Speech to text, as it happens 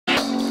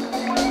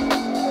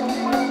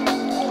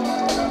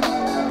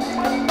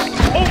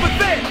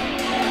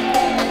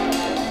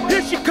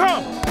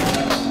come!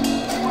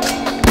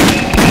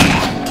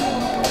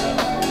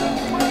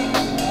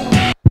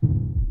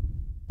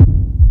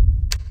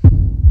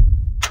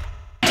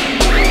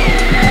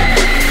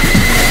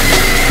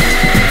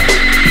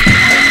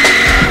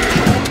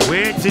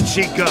 Where did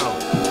she go?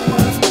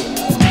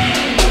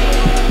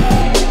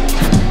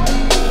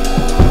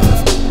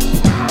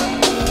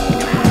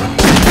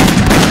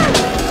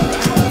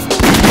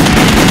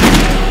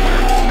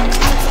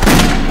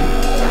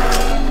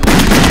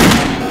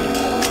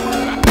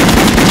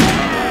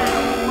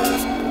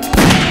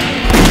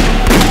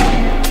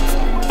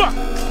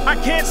 I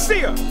can't see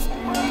her!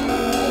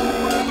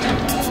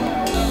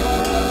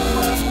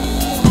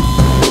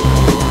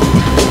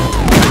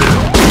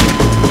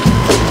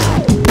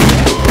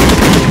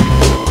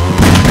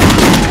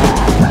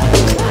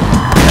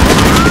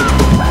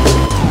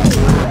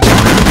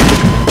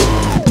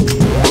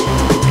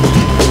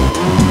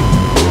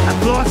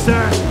 I've lost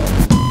her!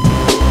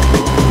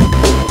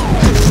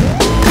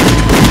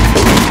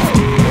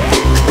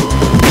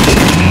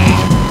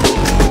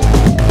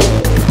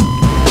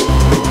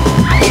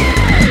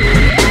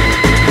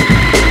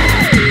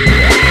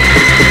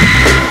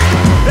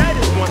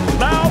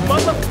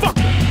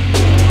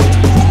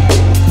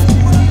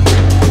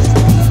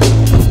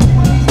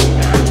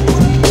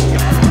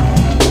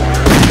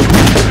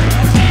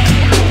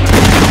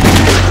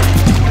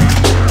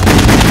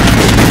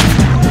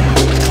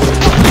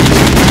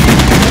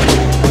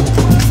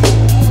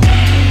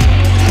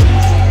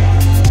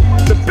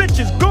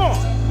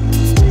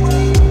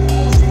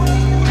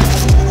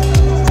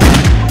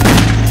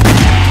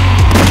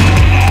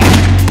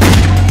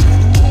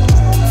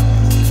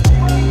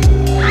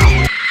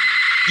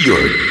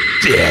 You're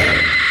dead.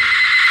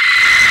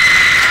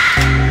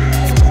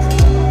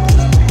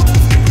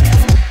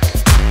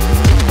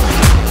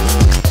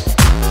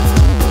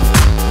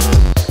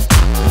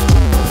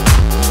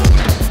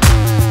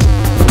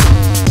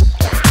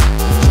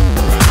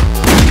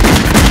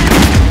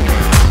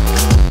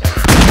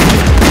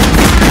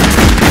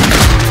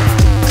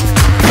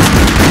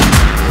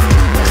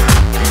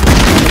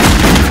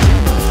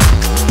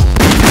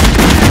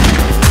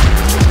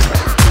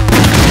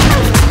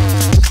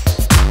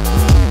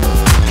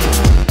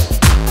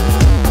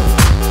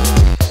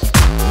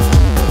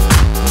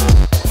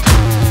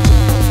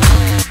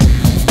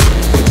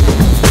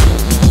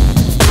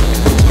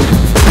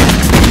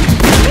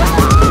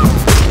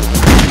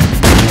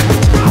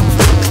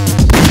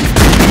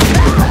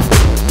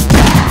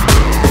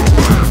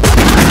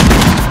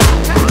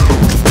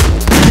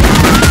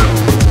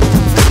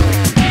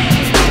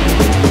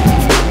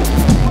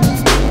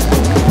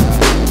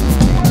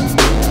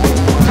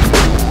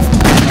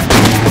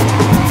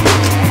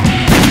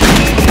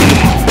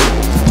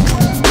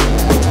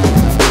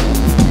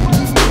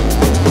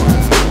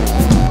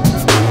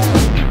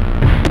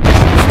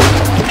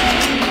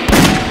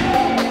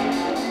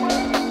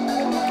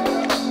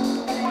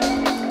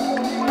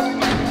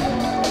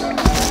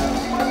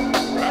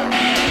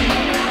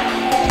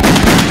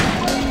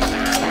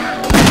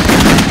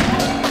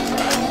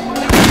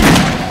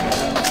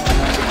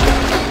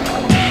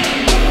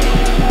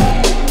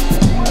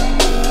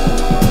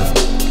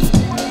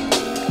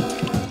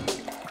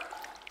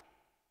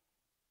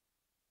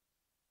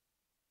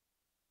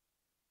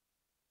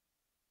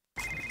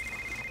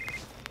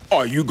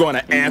 Are you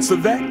gonna answer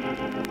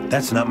that?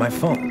 That's not my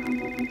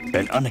phone.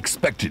 An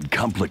unexpected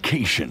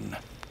complication.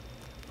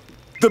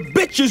 The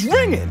bitch is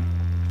ringing!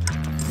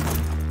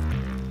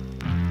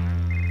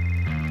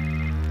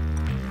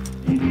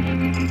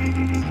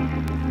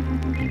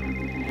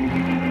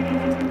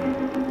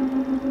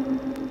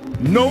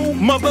 No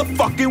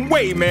motherfucking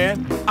way,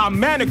 man. I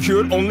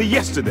manicured only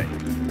yesterday.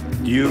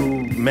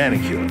 You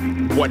manicure.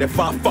 What if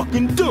I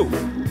fucking do?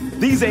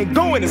 These ain't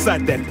going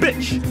inside that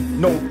bitch.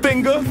 No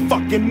finger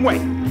fucking way.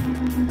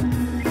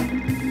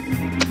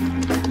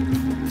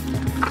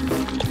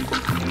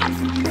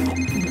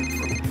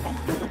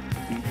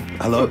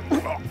 Hello?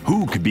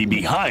 Who could be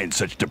behind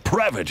such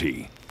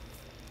depravity?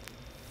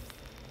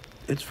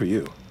 It's for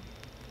you.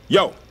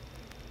 Yo.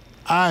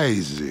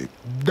 Isaac,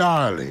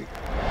 darling.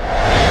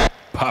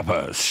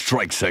 Papa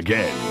strikes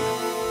again.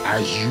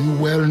 As you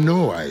well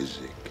know,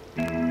 Isaac,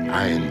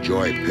 I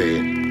enjoy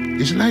paying.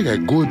 It's like a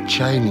good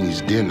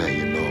Chinese dinner,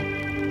 you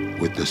know,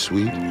 with the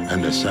sweet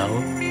and the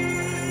sour.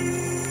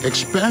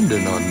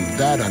 Expanding on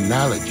that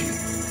analogy,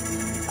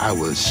 I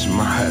will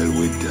smile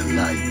with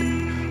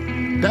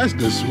delight. That's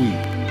the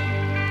sweet.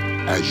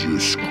 As you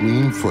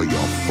scream for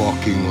your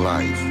fucking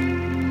life.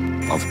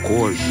 Of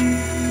course,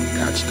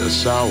 that's the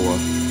sour.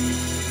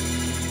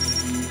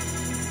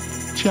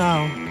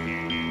 Ciao.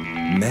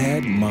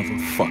 Mad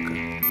motherfucker.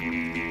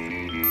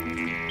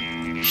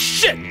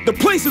 Shit! The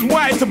place is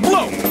wired to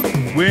blow!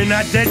 We're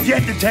not dead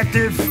yet,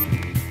 detective.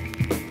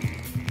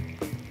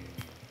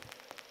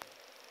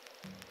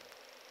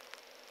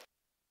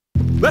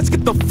 Let's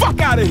get the fuck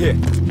out of here!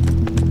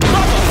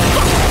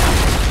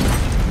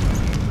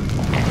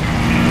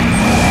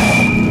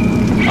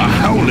 A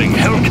howling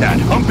hellcat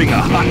humping a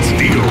hot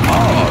steel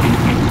hog.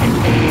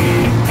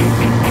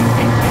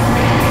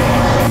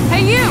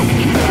 Hey, you!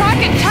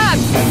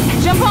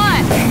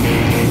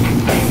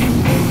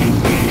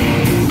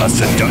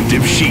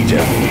 seductive Sheeta,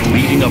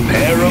 leading a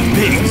pair of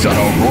pigs on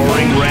a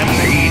roaring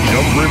rampage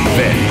of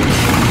revenge.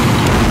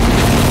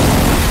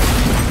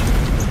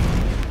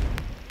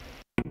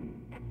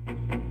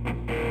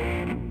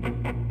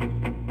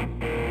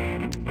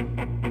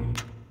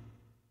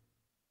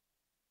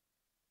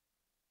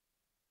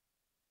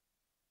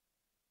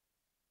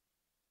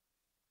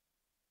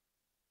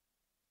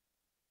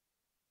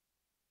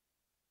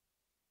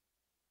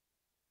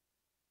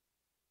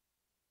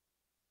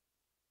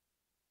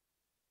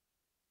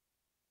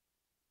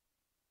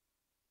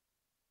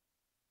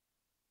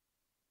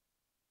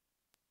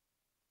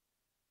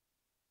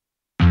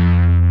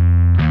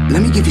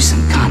 Let me give you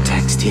some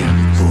context here,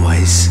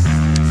 boys.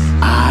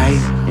 I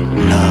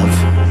love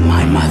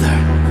my mother.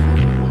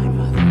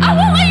 I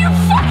won't let you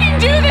fucking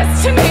do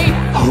this to me!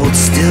 Hold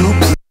still,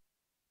 please.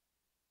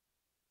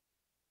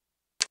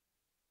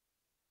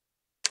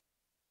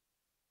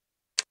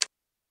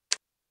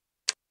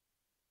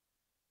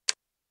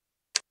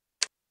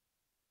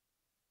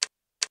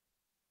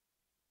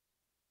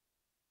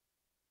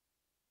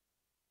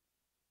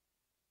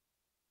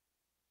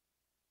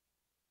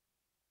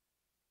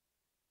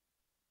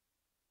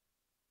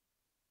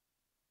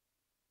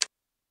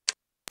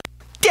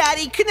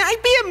 Daddy, can I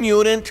be a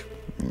mutant?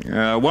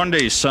 One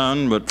day,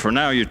 son, but for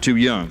now you're too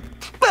young.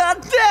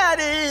 But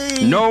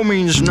Daddy! No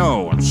means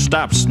no, and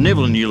stop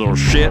sniveling, you little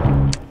shit.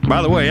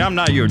 By the way, I'm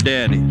not your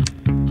daddy.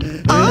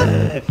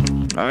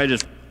 I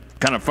just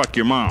kind of fuck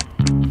your mom.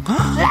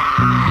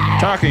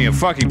 Talking of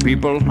fucking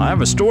people, I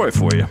have a story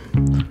for you.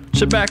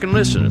 Sit back and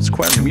listen, it's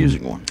quite an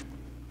amusing one.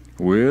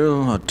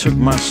 Well, I took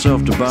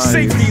myself to buy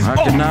you.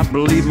 I could not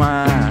believe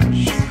my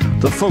eyes.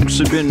 The folks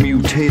had been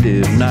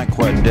mutated, not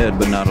quite dead,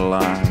 but not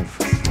alive.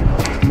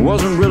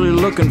 Wasn't really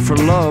looking for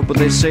love, but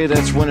they say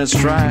that's when it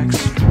strikes.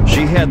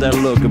 She had that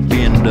look of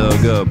being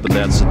dug up, but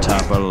that's the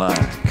type I like.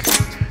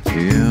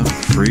 Yeah,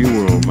 free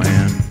world,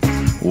 man.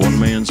 One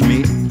man's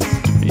meat,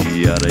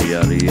 yada,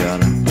 yada,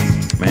 yada.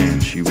 Man,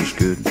 she was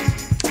good.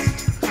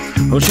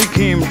 Well, she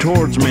came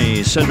towards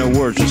me, said no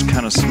words, just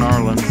kind of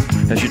snarling.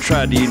 As she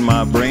tried to eat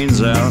my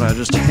brains out, I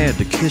just had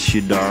to kiss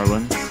you,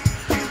 darling.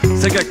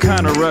 Think I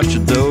kinda rushed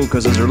it though,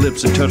 cause as her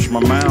lips had touched my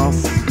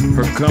mouth,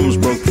 her gums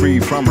broke free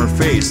from her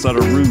face, thought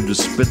it rude to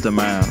spit them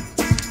out.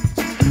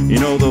 You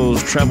know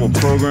those travel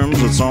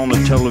programs that's on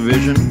the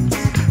television,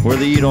 where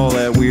they eat all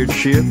that weird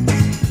shit?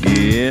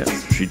 Yeah,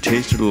 she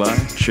tasted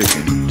like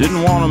chicken.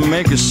 Didn't wanna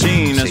make a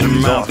scene as her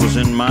mouth was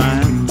in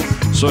mine,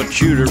 so I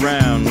chewed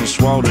around and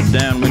swallowed it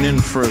down, went in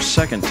for a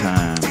second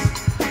time.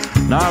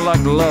 Now I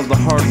like to love the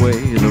hard way,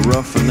 the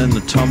rough and then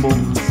the tumble.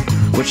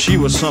 But she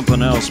was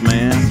something else,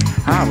 man.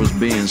 I was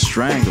being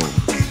strangled.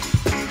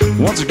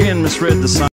 Once again misread the sign.